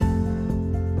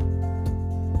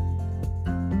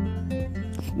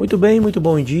Muito bem, muito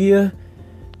bom dia.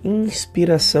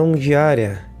 Inspiração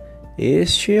diária.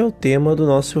 Este é o tema do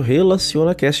nosso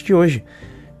RelacionaCast de hoje.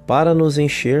 Para nos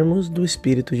enchermos do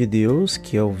Espírito de Deus,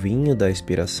 que é o vinho da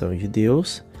inspiração de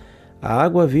Deus, a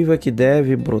água viva que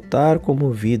deve brotar como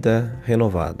vida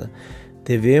renovada.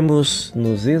 Devemos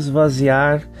nos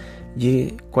esvaziar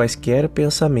de quaisquer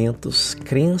pensamentos,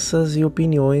 crenças e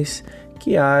opiniões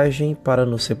que agem para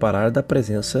nos separar da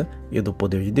presença e do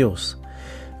poder de Deus.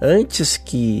 Antes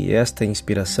que esta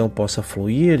inspiração possa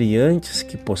fluir e antes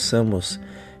que possamos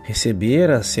receber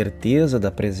a certeza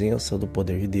da presença do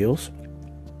poder de Deus,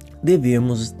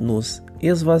 devemos nos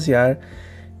esvaziar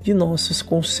de nossos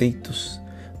conceitos,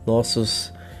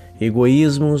 nossos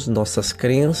egoísmos, nossas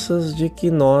crenças de que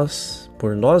nós,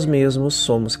 por nós mesmos,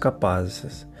 somos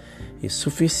capazes e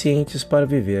suficientes para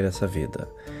viver essa vida.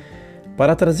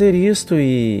 Para trazer isto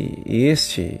e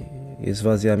este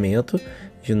esvaziamento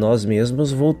de nós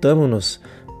mesmos, voltamo-nos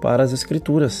para as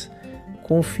Escrituras.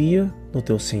 Confia no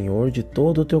teu Senhor de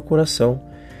todo o teu coração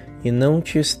e não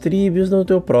te estribes no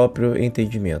teu próprio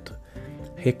entendimento.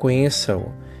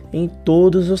 Reconheça-o em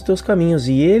todos os teus caminhos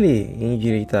e Ele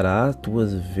endireitará as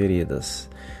tuas veredas.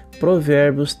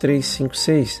 Provérbios 3, 5,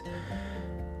 6.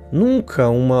 Nunca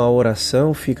uma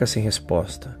oração fica sem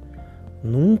resposta.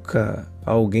 Nunca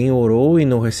alguém orou e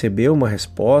não recebeu uma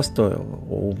resposta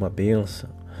ou uma bênção.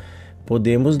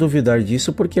 Podemos duvidar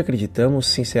disso porque acreditamos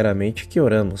sinceramente que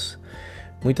oramos.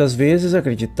 Muitas vezes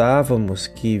acreditávamos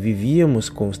que vivíamos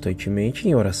constantemente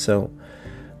em oração,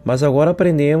 mas agora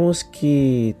aprendemos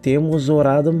que temos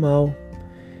orado mal.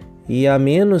 E a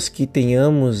menos que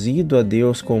tenhamos ido a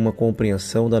Deus com uma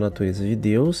compreensão da natureza de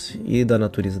Deus e da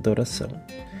natureza da oração.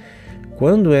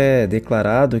 Quando é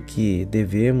declarado que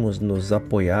devemos nos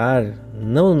apoiar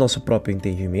não no nosso próprio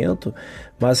entendimento,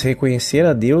 mas reconhecer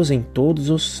a Deus em todos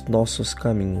os nossos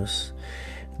caminhos,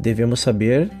 devemos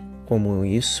saber como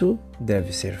isso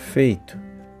deve ser feito.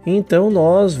 Então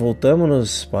nós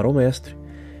voltamos-nos para o Mestre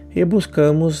e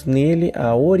buscamos nele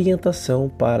a orientação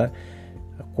para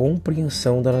a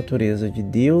compreensão da natureza de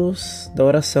Deus da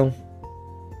oração.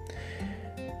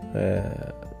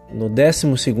 No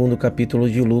 12º capítulo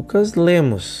de Lucas,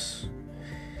 lemos: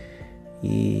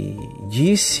 E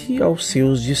disse aos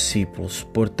seus discípulos: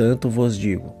 Portanto vos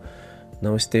digo,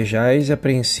 não estejais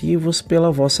apreensivos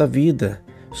pela vossa vida,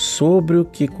 sobre o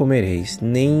que comereis,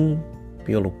 nem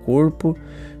pelo corpo,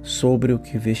 sobre o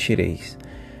que vestireis.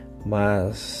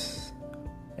 Mas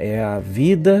é a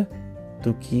vida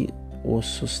do que o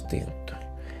sustento,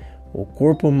 o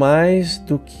corpo mais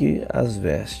do que as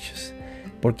vestes.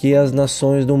 Porque as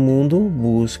nações do mundo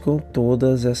buscam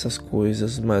todas essas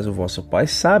coisas, mas o vosso Pai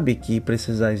sabe que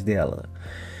precisais dela.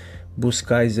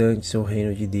 Buscais antes o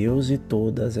reino de Deus e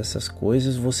todas essas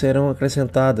coisas vos serão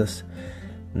acrescentadas.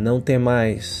 Não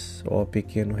temais, ó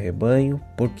pequeno rebanho,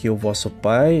 porque o vosso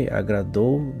Pai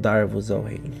agradou dar-vos ao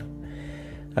reino.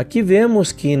 Aqui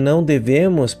vemos que não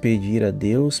devemos pedir a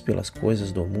Deus pelas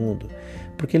coisas do mundo,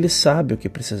 porque Ele sabe o que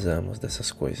precisamos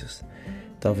dessas coisas.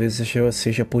 Talvez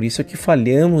seja por isso que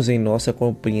falhamos em nossa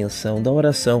compreensão da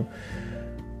oração,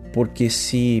 porque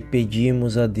se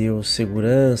pedimos a Deus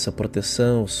segurança,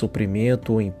 proteção,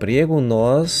 suprimento ou emprego,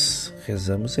 nós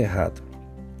rezamos errado.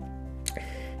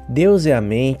 Deus é a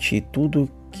mente e tudo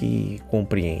que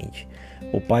compreende.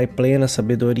 O Pai plena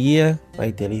sabedoria, a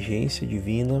inteligência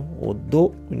divina, o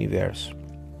do universo.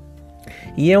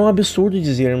 E é um absurdo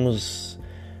dizermos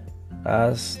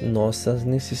as nossas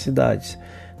necessidades.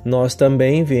 Nós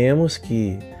também vemos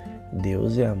que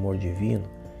Deus é amor divino,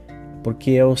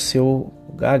 porque é o seu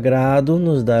agrado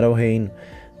nos dar ao reino.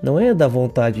 Não é da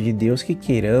vontade de Deus que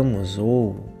queiramos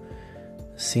ou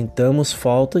sintamos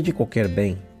falta de qualquer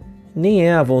bem. Nem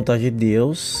é a vontade de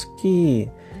Deus que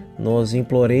nós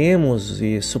imploremos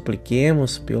e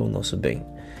supliquemos pelo nosso bem.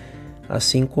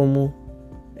 Assim como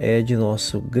é de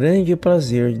nosso grande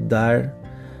prazer dar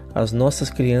às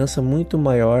nossas crianças muito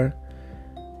maior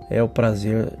é o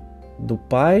prazer do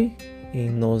Pai em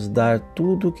nos dar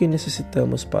tudo o que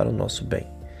necessitamos para o nosso bem.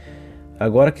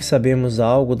 Agora que sabemos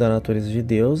algo da natureza de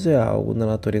Deus, é algo da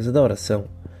natureza da oração.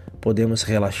 Podemos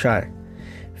relaxar.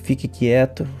 Fique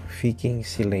quieto, fique em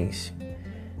silêncio.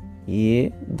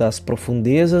 E das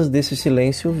profundezas desse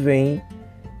silêncio vem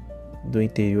do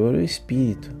interior o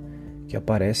Espírito, que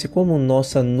aparece como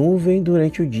nossa nuvem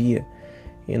durante o dia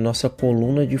e nossa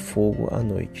coluna de fogo à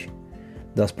noite.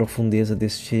 Das profundezas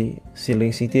deste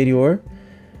silêncio interior,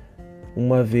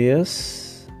 uma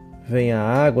vez vem a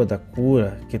água da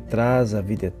cura que traz a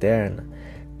vida eterna.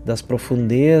 Das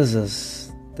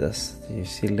profundezas deste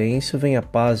silêncio vem a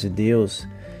paz de Deus.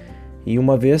 E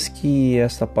uma vez que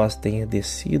esta paz tenha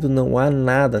descido, não há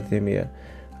nada a temer.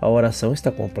 a oração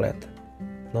está completa.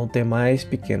 Não temais,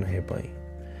 pequeno rebanho.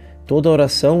 Toda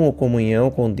oração ou comunhão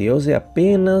com Deus é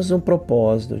apenas um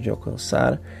propósito de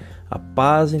alcançar a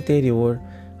paz interior,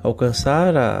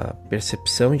 alcançar a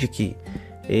percepção de que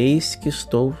eis que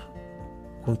estou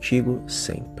contigo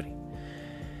sempre.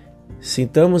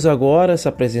 Sintamos agora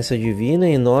essa presença divina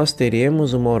e nós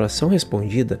teremos uma oração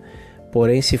respondida.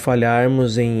 Porém, se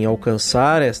falharmos em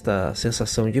alcançar esta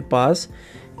sensação de paz,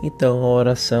 então a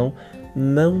oração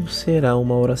não será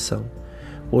uma oração.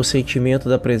 O sentimento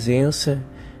da presença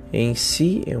em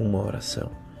si é uma oração.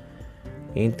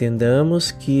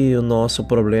 Entendamos que o nosso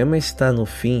problema está no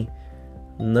fim,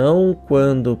 não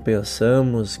quando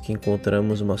pensamos que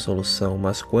encontramos uma solução,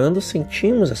 mas quando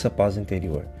sentimos essa paz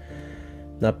interior.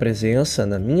 Na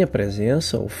minha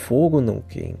presença, o fogo não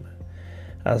queima,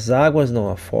 as águas não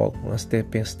afogam, as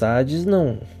tempestades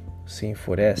não se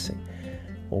enfurecem.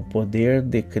 O poder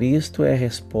de Cristo é a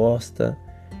resposta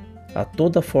a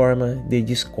toda forma de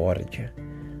discórdia.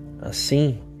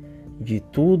 Assim, de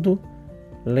tudo,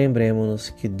 lembremos-nos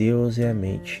que Deus é a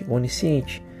mente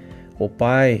onisciente, o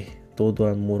Pai todo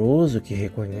amoroso que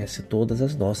reconhece todas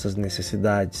as nossas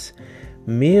necessidades,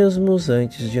 mesmo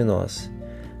antes de nós,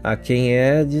 a quem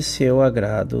é de seu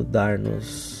agrado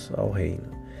dar-nos ao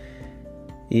reino.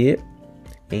 E,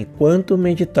 enquanto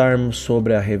meditarmos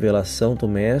sobre a revelação do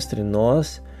Mestre,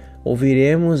 nós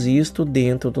ouviremos isto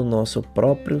dentro do nosso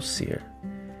próprio ser.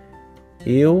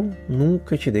 Eu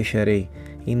nunca te deixarei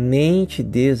e nem te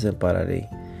desampararei.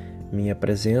 Minha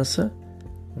presença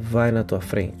vai na tua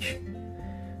frente.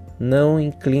 Não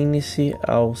incline-se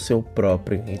ao seu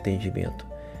próprio entendimento.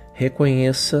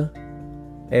 Reconheça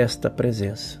esta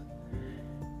presença.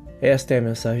 Esta é a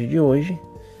mensagem de hoje.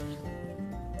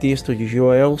 Texto de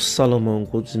Joel Salomão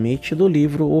Goldsmith, do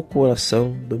livro O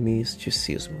Coração do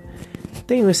Misticismo.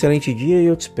 Tenha um excelente dia e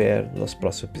eu te espero no nosso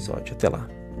próximo episódio. Até lá.